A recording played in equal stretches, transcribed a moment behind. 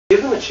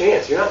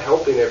chance. You're not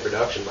helping their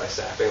production by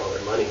sapping all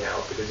their money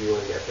out because you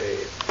want to get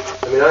paid.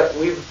 I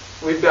mean,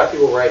 we've got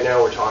people right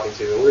now we're talking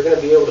to, and we're going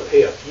to be able to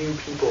pay a few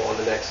people on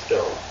the next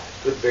film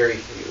with very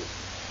few.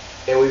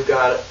 And we've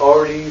got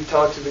already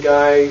talked to the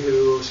guy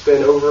who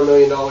spent over $1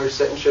 million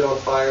setting shit on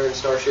fire in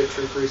Starship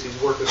Troopers.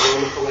 He's worked with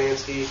Roman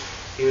Polanski.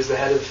 He was the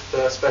head of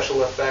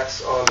special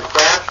effects on The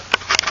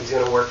Craft. He's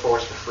going to work for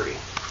us for free.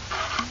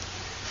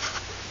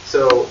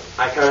 So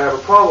I kind of have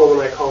a problem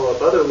when I call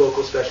up other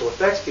local special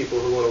effects people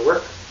who want to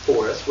work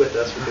for us, with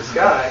this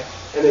guy,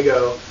 and they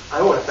go,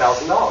 I want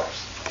 $1,000.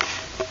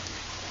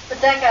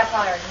 But that guy's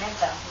not already made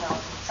 $1,000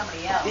 from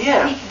somebody else.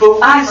 Yeah, but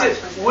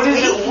what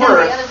is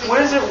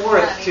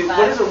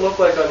it look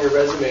like on your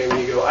resume when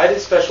you go, I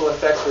did special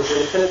effects for an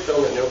independent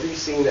film that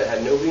nobody's seen, that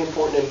had nobody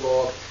important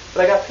involved,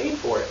 but I got paid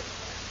for it?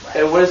 Right.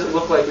 And what does it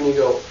look like when you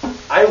go,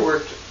 I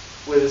worked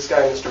with this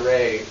guy, Mr.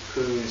 Ray,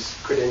 whose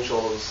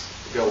credentials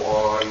go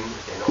on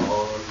and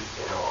on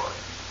and on.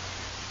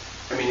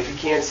 I mean, if you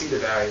can't see the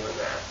value in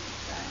that,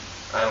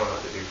 I don't know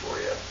what to do for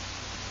you.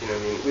 You know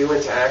what I mean? We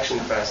went to Action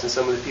Fest, and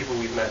some of the people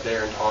we've met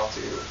there and talked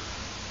to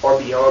are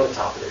beyond the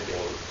top of their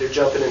game. They're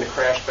jumping into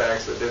crash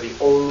bags that they're the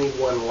only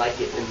one like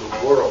it in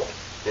the world.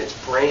 And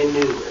it's brand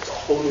new, and it's a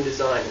whole new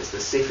design. It's the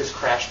safest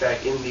crash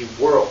bag in the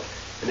world.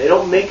 And they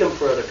don't make them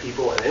for other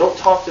people, and they don't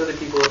talk to other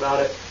people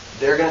about it.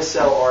 They're going to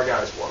sell our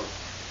guys one.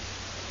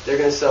 They're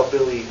going to sell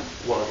Billy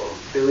one of them.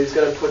 Billy's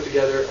going to put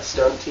together a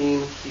stunt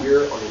team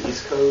here on the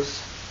East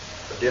Coast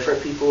of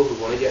different people who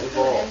want to get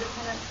involved.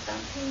 Independent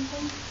stunt team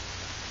thing?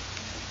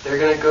 They're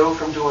going to go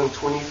from doing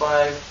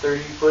 25,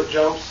 30-foot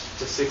jumps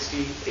to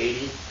 60,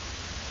 80,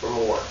 or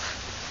more.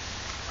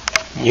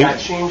 That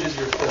changes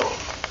your film.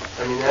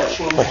 I mean, that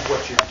changes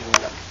what you're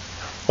doing.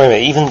 Wait a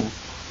minute, even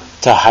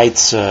to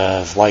heights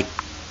of like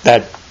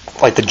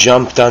the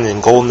jump done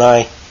in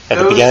GoldenEye at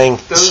the beginning?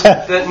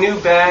 That new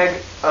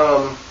bag,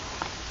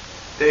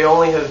 they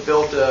only have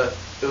built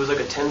it was like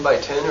a 10 by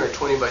 10 or a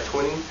 20 by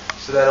 20,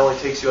 so that only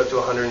takes you up to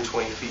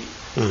 120 feet.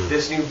 Mm.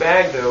 This new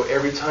bag, though,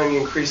 every time you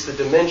increase the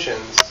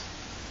dimensions,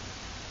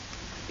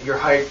 your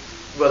height,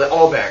 well,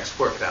 all bags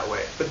work that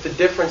way. But the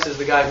difference is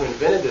the guy who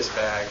invented this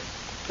bag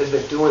has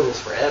been doing this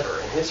forever,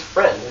 and his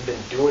friend had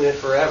been doing it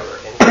forever.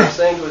 And he was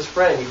saying to his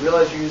friend, you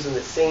realize you're using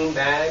the same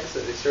bags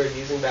that they started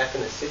using back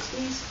in the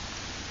 60s?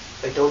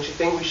 Like, don't you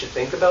think we should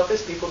think about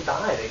this? People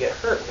die, they get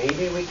hurt.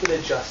 Maybe we could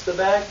adjust the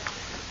bag.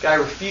 Guy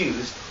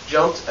refused,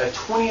 jumped at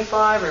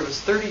 25 or it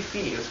was 30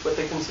 feet. It was what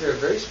they consider a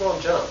very small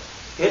jump.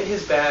 Hit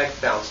his bag,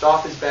 bounced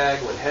off his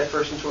bag, went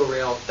headfirst into a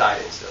rail,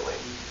 died instantly.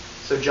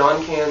 So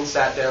John Cann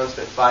sat down,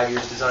 spent 5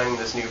 years designing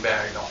this new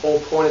bag. The whole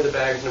point of the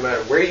bag is no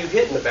matter where you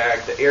hit in the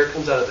bag, the air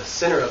comes out of the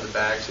center of the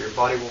bag, so your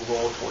body will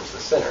roll towards the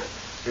center.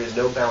 There is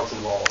no bounce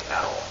involved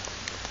at all.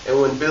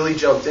 And when Billy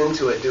jumped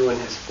into it doing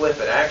his flip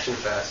at Action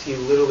Fest, he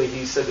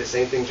said the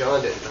same thing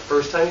John did. The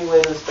first time you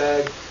land in this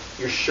bag,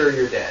 you're sure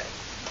you're dead.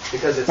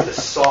 Because it's the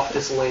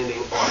softest landing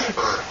on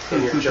Earth,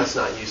 and you're just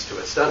not used to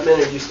it. Stuntmen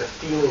are used to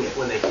feeling it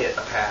when they hit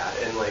a pad,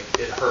 and like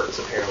it hurts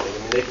apparently. I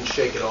mean, they can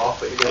shake it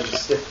off, but you're going to be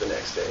stiff the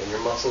next day, and your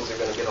muscles are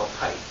going to get all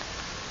tight.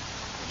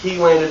 He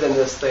landed in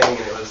this thing, and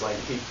it was like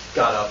he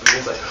got up, and he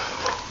was like,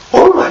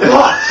 "Oh my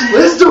God,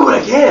 let's do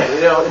it again!"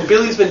 You know. And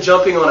Billy's been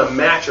jumping on a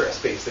mattress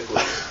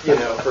basically, you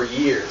know, for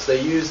years. They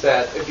use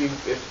that.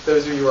 If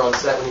those of you were on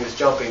set when he was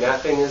jumping,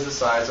 that thing is the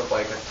size of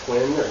like a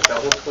twin or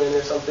double twin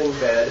or something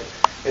bed.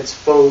 It's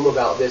foam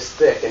about this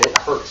thick, and it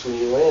hurts when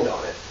you land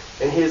on it.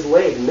 And his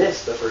leg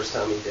missed the first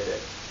time he did it.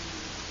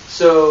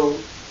 So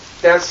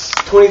that's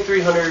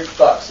 $2,300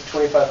 to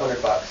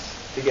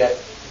 $2,500 to get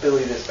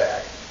Billy this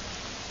bag.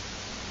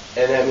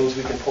 And that means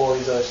we can pull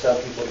these other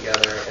stunt people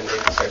together, and they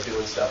can start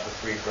doing stuff for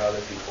free for other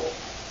people.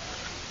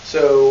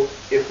 So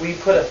if we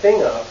put a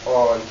thing up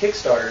on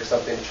Kickstarter or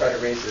something to try to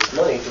raise this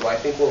money, do I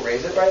think we'll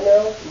raise it right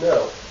now?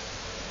 No.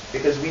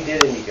 Because we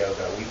did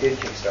Indiegogo, we did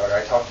Kickstarter.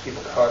 I talk to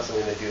people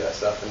constantly that do that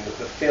stuff, and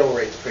the fail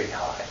rate's pretty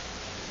high.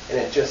 And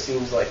it just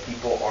seems like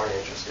people aren't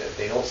interested.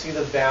 They don't see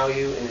the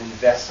value in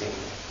investing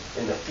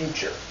in the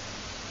future.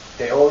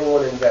 They only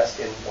want to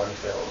invest in one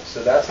film.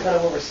 So that's kind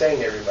of what we're saying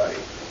to everybody.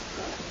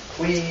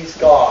 Please,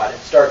 God,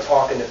 start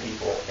talking to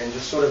people and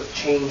just sort of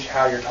change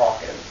how you're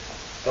talking.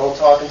 Don't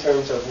talk in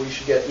terms of you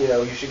should get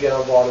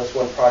involved in this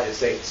one project.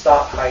 Say,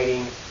 stop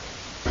hiding,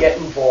 get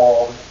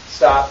involved,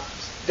 stop.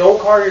 Don't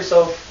call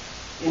yourself,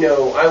 I'm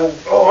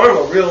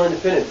a real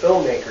independent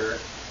filmmaker,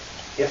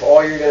 if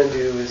all you're going to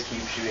do is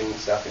keep shooting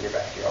stuff in your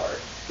backyard.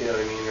 You know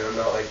what I mean? And I'm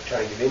not like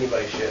trying to give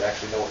anybody shit. I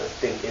actually don't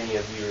think any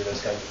of you are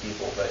those kinds of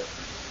people,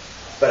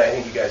 but I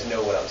think you guys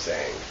know what I'm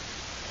saying.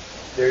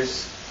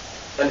 There's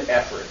an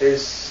effort.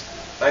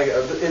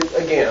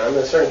 Again,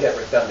 I'm starting to get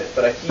redundant,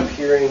 but I keep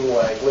hearing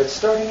like, let's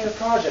start a new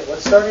project.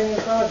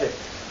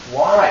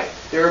 Why?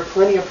 There are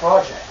plenty of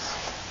projects.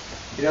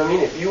 You know what I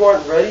mean? If you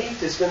aren't ready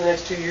to spend the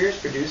next 2 years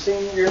producing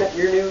your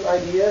new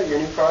idea, your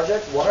new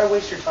project, why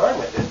waste your time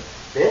with it?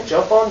 Man,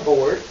 jump on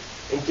board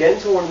and get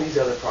into one of these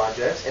other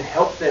projects and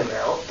help them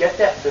out, get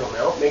that film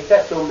out, make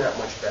that film that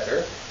much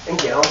better, and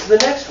get on to the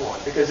next one.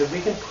 Because if we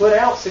can put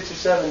out 6 or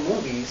 7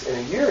 movies in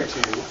a year or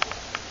two,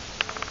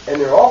 and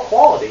they're all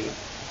quality,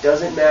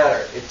 Doesn't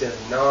matter. It does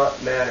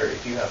not matter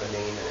if you have a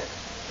name in it.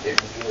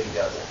 It really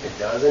doesn't. It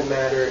doesn't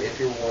matter if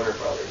you're Warner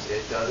Brothers.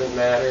 It doesn't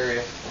matter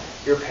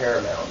if you're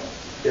Paramount.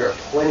 There are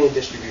plenty of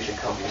distribution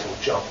companies who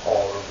will jump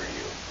all over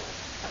you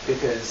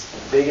because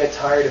they get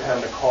tired of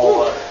having to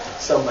call up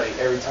somebody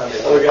every time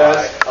they want to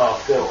buy a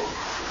film.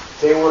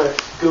 They want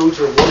to go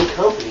to one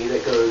company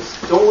that goes,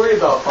 don't worry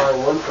about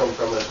buying one film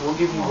from us. We'll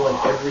give you one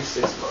every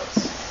 6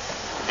 months.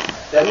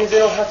 That means they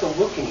don't have to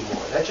look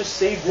anymore. That just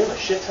saves them a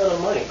shit ton of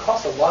money. It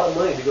costs a lot of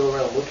money to go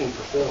around looking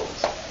for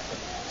films.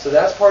 So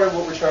that's part of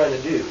what we're trying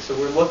to do. So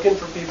we're looking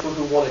for people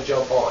who want to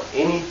jump on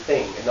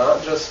anything, and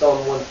not just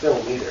on one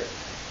film either.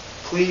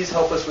 Please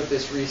help us with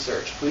this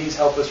research. Please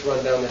help us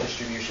run down the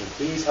distribution.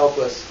 Please help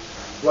us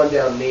run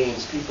down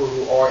names, people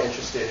who are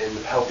interested in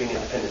helping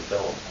independent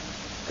film.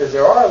 Because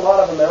there are a lot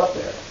of them out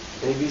there.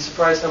 And you'd be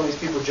surprised how many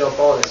people jump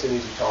on as soon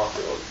as you talk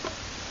to them.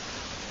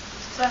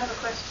 So I have a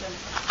question.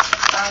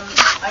 I've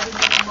been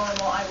thinking more and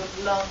more I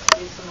would love to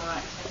do some more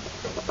acting.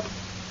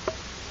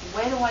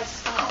 Where do I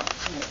start?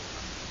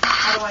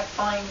 How do I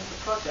find the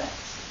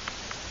projects?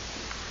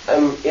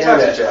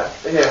 Internet. Yeah.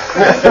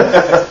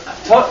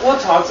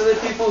 Talk to the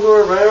people who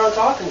are running around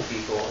talking to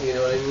people. You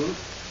know what I mean?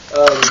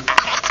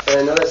 And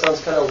I know that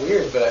sounds kind of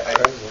weird, but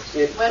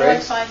where do I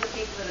find the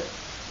people that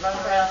run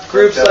around?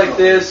 Groups like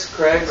this,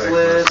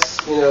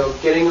 Craigslist,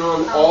 getting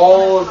on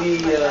all of the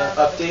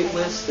update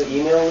lists, the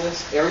email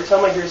list. Every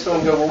time I hear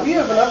someone go, well, we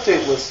have an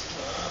update list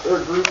or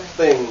a group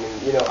thing,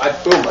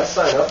 I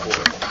sign up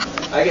for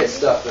it. I get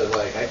stuff that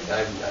I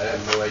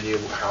have no idea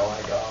how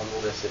I got on the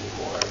list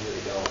anymore. I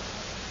really don't.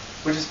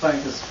 Which is funny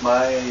because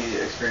my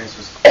experience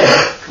was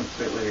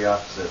completely the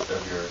opposite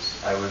of yours.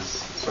 I was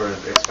sort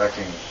of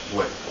expecting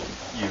what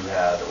you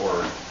had,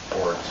 or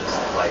just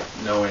like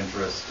no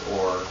interest,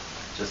 or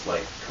just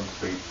like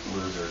complete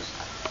losers.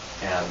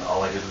 And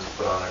all I did was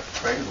put on a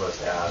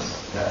Craigslist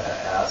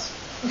ass.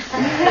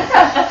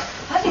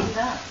 How do you do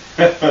that?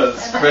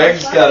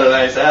 Craig's got a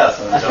nice ass.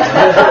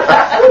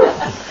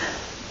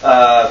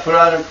 Put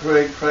on a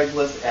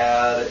Craigslist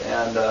ad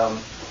and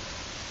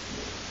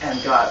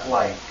got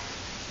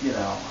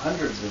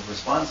hundreds of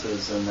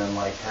responses, and then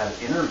had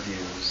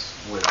interviews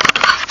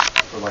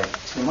for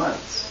 2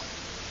 months,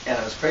 and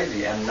it was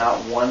crazy. And not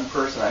one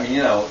person.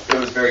 It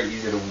was very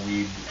easy to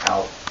weed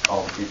out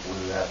all the people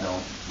who had no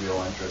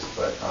real interest,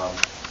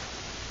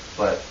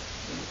 but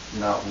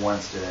not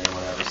once did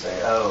anyone ever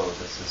say, "Oh,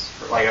 this is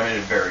for," I made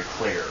it very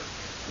clear.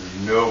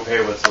 There's no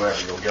pay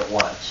whatsoever. You'll get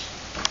lunch,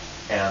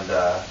 and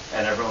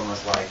everyone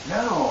was like,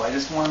 "No, I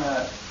just want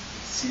to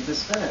see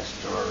this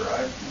finished, or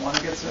I want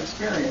to get some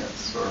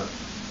experience, or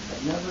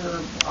I've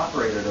never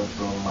operated a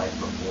boom mic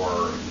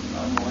before, and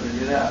I want to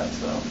do that."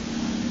 So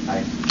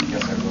I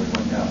guess I really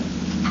lucked out.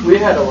 We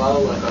had a lot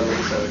of luck on the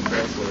inside of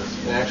Craigslist,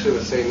 and actually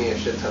what saved me a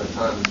shit ton of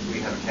time is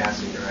we have a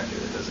casting director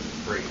that does it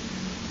for free.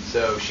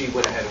 So she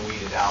went ahead and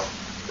weeded out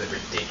the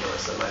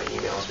ridiculous amount of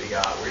emails we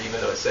got, where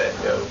even though it said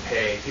no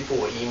pay, people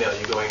will email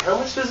you going, how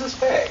much does this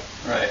pay?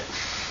 Right.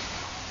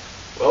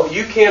 Well,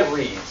 you can't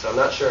read, so I'm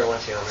not sure I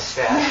want you on the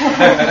staff.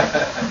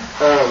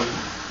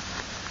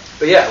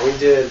 But yeah, we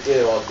did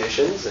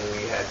auditions, and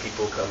we had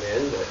people come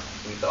in that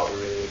we thought were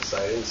really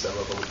exciting. Some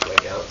of them would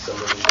play out, some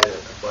of them didn't,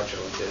 a bunch of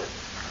them didn't.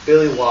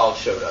 Billy Wilde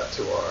showed up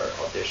to our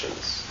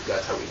auditions.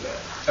 That's how we met.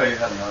 Oh, you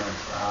hadn't known him?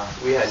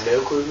 We had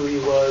no clue who he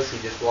was. He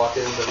just walked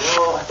in and said,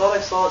 well, I thought I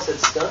saw it said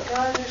stunt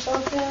guys or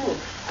something. And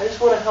I just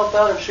want to help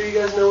out. I'm sure you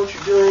guys know what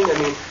you're doing.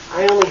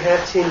 I only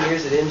have 10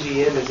 years at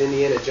MGM as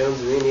Indiana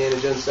Jones and Indiana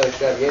Jones Stunt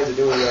Extravaganza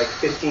doing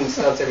 15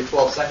 stunts every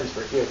 12 seconds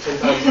for 10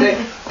 times a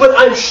day. But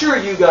I'm sure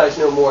you guys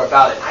know more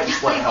about it. I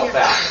just want to help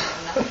out.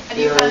 And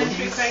you found him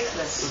through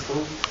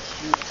Craigslist.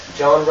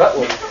 John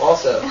Rutland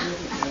also.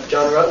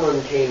 John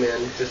Rutland came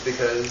in just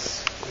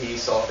because he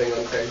saw a thing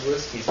on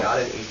Craigslist. He's got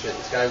an agent.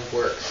 This guy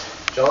works.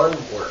 John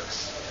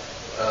works.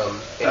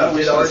 And he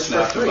did ours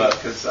for free.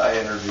 Because I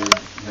interviewed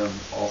him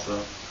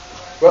also.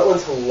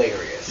 Rutland's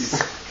hilarious.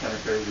 He's kind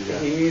of crazy, yeah.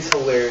 He's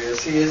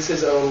hilarious. He is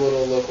his own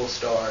little local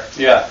star.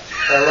 Yeah.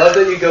 I love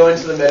that you go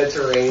into the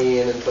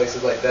Mediterranean and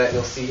places like that, and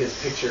you'll see his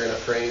picture in a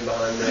frame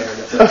behind there, and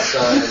it's the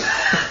sun.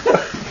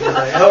 And you're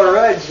like, all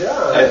right,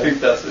 John. I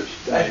think that's what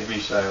made me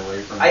shy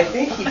away from it. I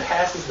think he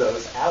passes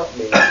those out,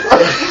 maybe.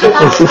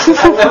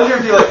 I wonder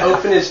if you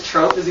open his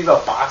trunk, does he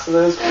have a box of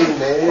those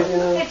pre-made,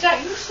 Hey,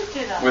 Jack, you should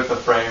do that. With the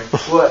frame.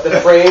 What, the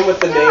frame with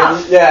the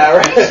names? Yeah,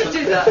 right. You should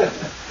do that.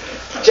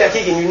 Jack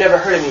Egan, you've never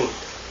heard of me.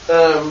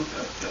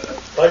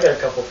 I got a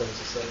couple things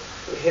to say.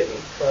 Hit me.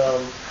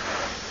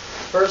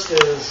 First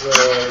is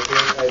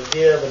the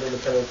idea of an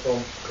independent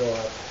film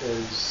co-op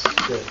is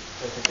good.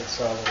 I think it's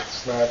solid.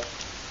 It's not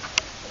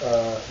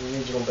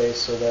regional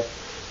based, so that's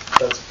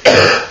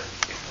appealing.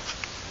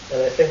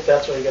 And I think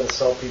that's what you got to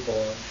sell people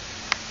on.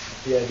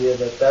 The idea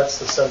that that's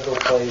the central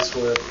place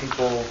where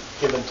people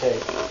give and take.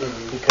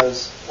 Mm-hmm.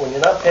 Because when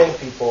you're not paying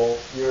people,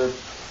 you're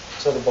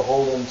sort of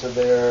beholden to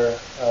their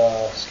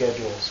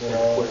schedules,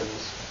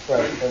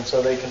 Right, and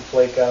so they can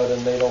flake out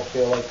and they don't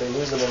feel like they're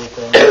losing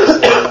anything because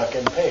they're not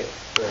getting paid.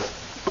 Right.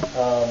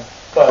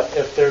 But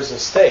if there's a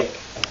stake,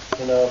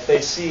 if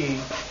they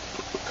see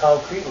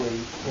concretely,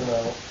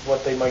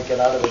 what they might get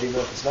out of it, even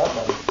if it's not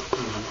money,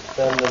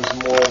 then there's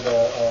more of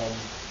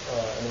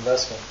an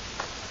investment.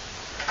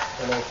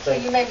 And I So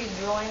think you may be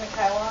drawing the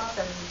co-op,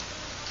 and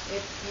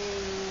if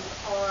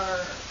you are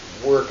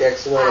Work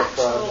X amount of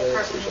actual projects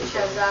person or who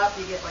something. shows up,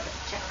 you get like a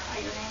check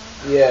by your name.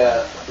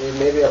 Yeah,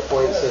 maybe a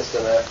point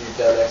system. After you've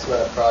done X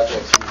amount of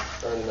projects, you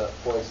earn enough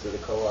points that the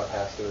co-op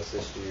has to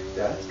assist you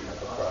That's in kind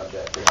a of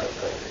project or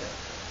something.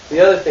 The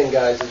other thing,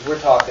 guys, is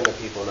we're talking to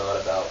people not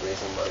about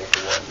raising money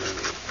for one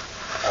movie.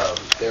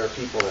 There are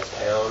people in this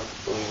town,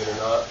 believe it or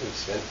not, who've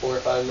spent $4 or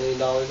 $5 million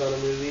on a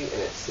movie,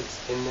 and it sits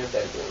in their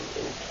bedroom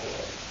in a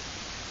can.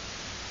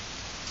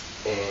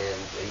 And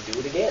they do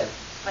it again.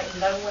 Like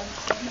no one's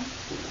seen them.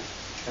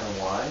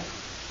 And why?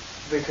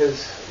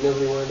 Because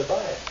nobody wanted to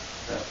buy it.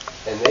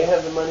 Yeah. And they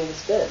have the money to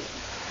spend.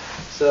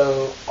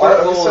 So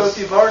our goal So is... if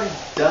you've already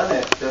done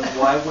it, then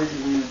why wouldn't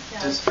you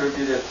Yeah.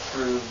 distribute it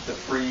through the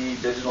free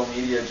digital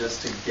media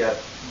just to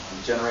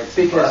generate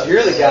some Because buzz?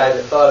 you're the guy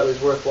that thought it was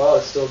worthwhile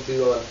to still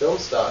do on film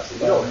stock, so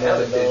you don't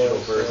have a digital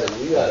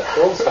version. You got a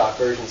film stock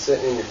version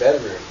sitting in your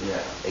bedroom. Yeah.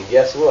 And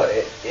guess what?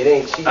 It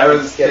ain't cheap I to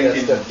was get that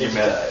thinking stuff you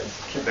meant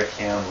digitized. the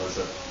can was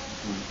a...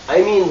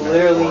 I mean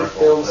literally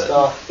metaphorical, film but-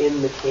 stock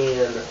in the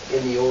can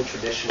in the old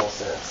traditional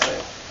sense.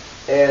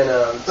 And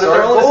But if so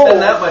they're our willing to goal,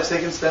 spend that much, they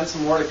can spend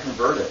some more to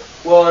convert it.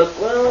 well,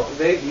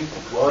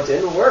 it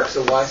didn't work,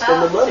 so why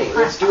spend the money?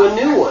 Let's do a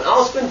new one.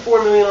 I'll spend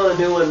 $4 million on a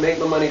new one, make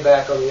my money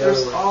back on the other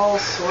There's one. all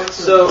sorts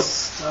So, of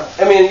stuff.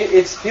 I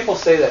mean, people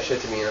say that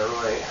shit to me, and I'm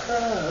like,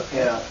 okay.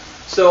 Yeah.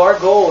 So our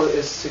goal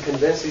is to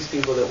convince these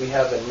people that we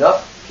have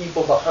enough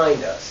people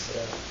behind us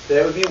that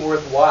it would be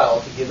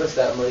worthwhile to give us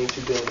that money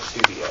to build a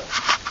studio.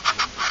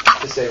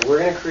 To say, we're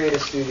going to create a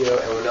studio,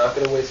 and we're not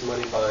going to waste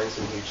money buying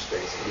some huge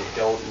space, and you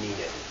don't need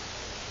it.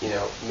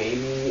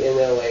 Maybe in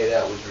LA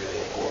that was really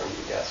important.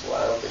 Guess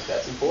what? I don't think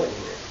that's important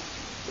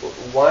here.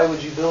 Why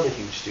would you build a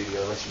huge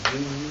studio unless you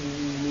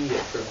really need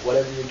it for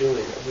whatever you're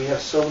doing? We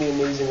have so many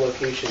amazing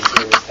locations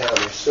here in this town.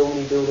 There's so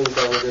many buildings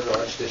down the River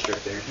Arch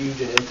District. They're huge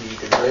and empty. You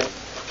could rent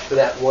for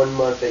that 1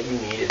 month that you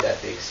needed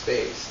that big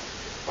space.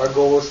 Our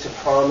goal is to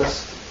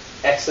promise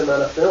X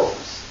amount of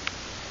films.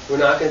 We're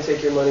not going to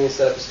take your money and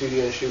set up a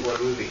studio and shoot one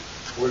movie.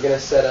 We're going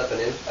to set up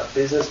a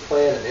business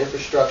plan, an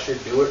infrastructure,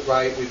 do it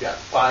right. We've got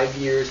 5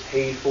 years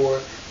paid for,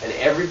 and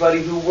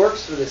everybody who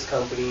works for this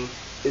company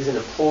is an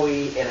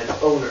employee and an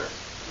owner.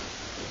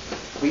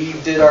 We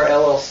did our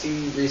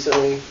LLC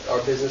recently,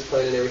 our business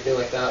plan and everything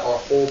like that. Our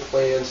whole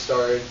plan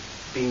started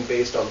being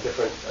based on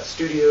different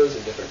studios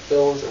and different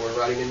films, and we're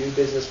writing a new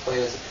business plan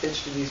as a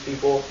pitch to these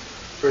people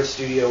for a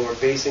studio, and we're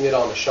basing it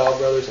on the Shaw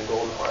Brothers and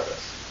Golden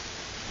Harvest.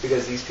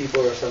 Because these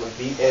people are some of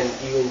the, and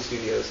Ealing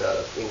Studios out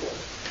of England.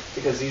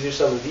 Because these are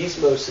some of these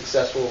most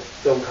successful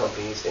film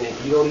companies, and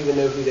if you don't even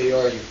know who they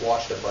are, you've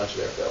watched a bunch of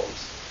their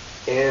films.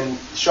 And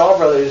Shaw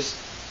Brothers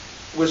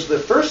was the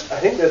first,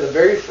 I think they're the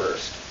very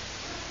first.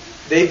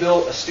 They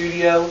built a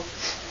studio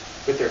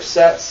with their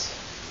sets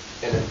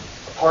and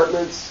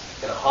apartments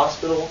and a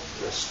hospital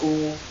and a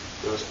school.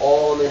 It was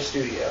all in their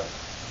studio.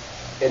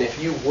 And if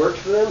you worked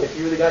for them, if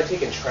you were the guy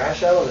taking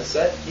trash out on the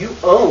set, you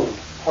owned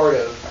part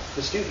of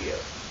the studio.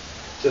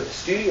 So if the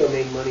studio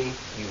made money,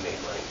 you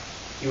made money.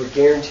 You were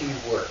guaranteed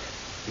work.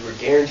 You were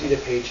guaranteed a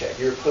paycheck.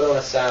 You were put on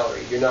a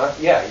salary. You're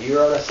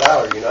on a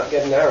salary. You're not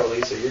getting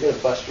hourly, so you're going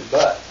to bust your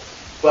butt.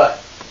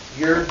 But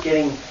you're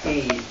getting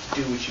paid to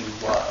do what you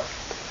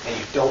love, and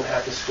you don't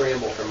have to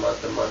scramble from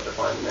month to month to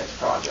find the next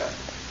project.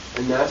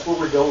 And that's what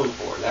we're going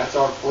for. That's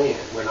our plan.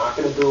 We're not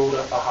going to build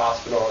up a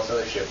hospital and all this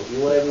other shit, but we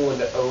want everyone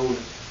to own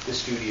the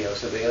studio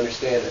so they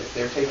understand that if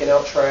they're taking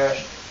out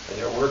trash and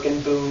they're working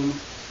boom,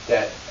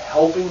 that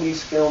helping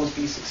these films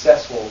be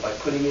successful by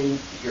putting in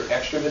your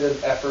extra bit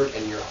of effort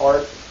and your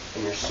heart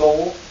and your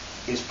soul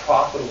is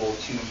profitable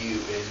to you.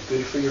 It is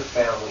good for your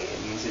family.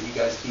 It means that you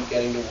guys keep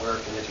getting to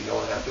work and that you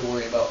don't have to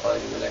worry about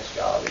finding the next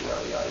job and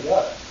yada, yada,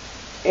 yada.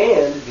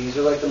 And these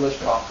are like the most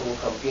profitable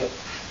company.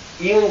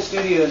 Ealing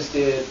Studios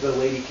did The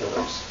Lady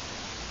Killers,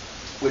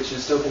 which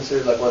is still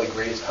considered like one of the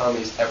greatest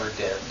comedies ever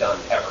done,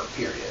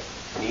 period.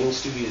 And Ealing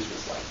Studios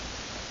was like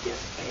this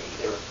big.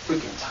 They were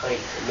freaking tiny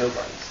for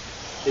nobodies.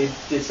 They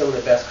did some of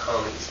the best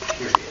comedies,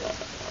 period.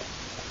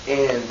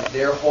 And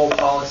their whole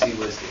policy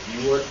was, if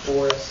you work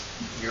for us,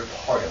 you're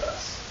part of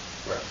us.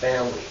 We're a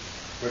family.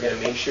 We're going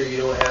to make sure you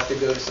don't have to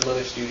go to some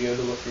other studio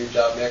to look for your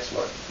job next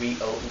month.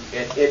 We own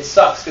it. It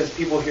sucks because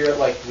people hear it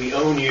like, we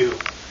own you,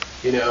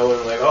 and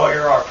like, oh,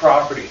 you're our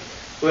property.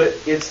 But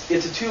it's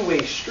a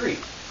two-way street.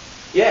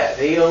 Yeah,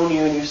 they own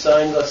you, and you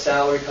signed a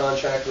salary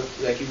contract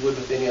like you would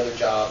with any other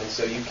job, and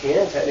so you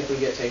can technically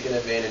get taken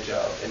advantage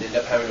of and end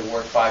up having to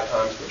work 5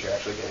 times what you're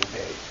actually getting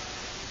paid.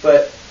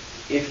 But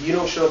if you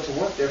don't show up to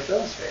work, their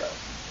films fail,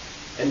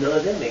 and none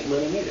of them make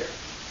money either.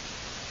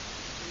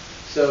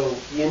 So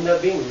you end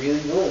up being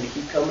really willing to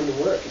keep coming to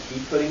work and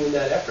keep putting in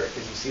that effort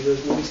because you see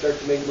those movies start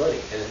to make money,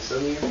 and then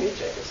suddenly your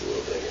paycheck gets a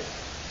little bigger,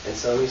 and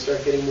suddenly you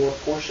start getting more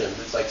portions.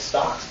 It's like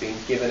stocks being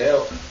given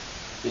out.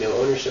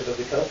 Ownership of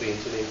the company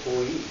to the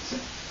employees.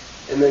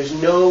 And there's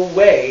no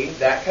way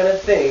that kind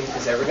of thing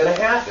is ever going to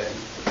happen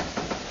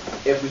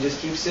if we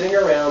just keep sitting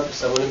around for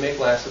someone to make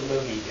Last of the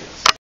Mohegans.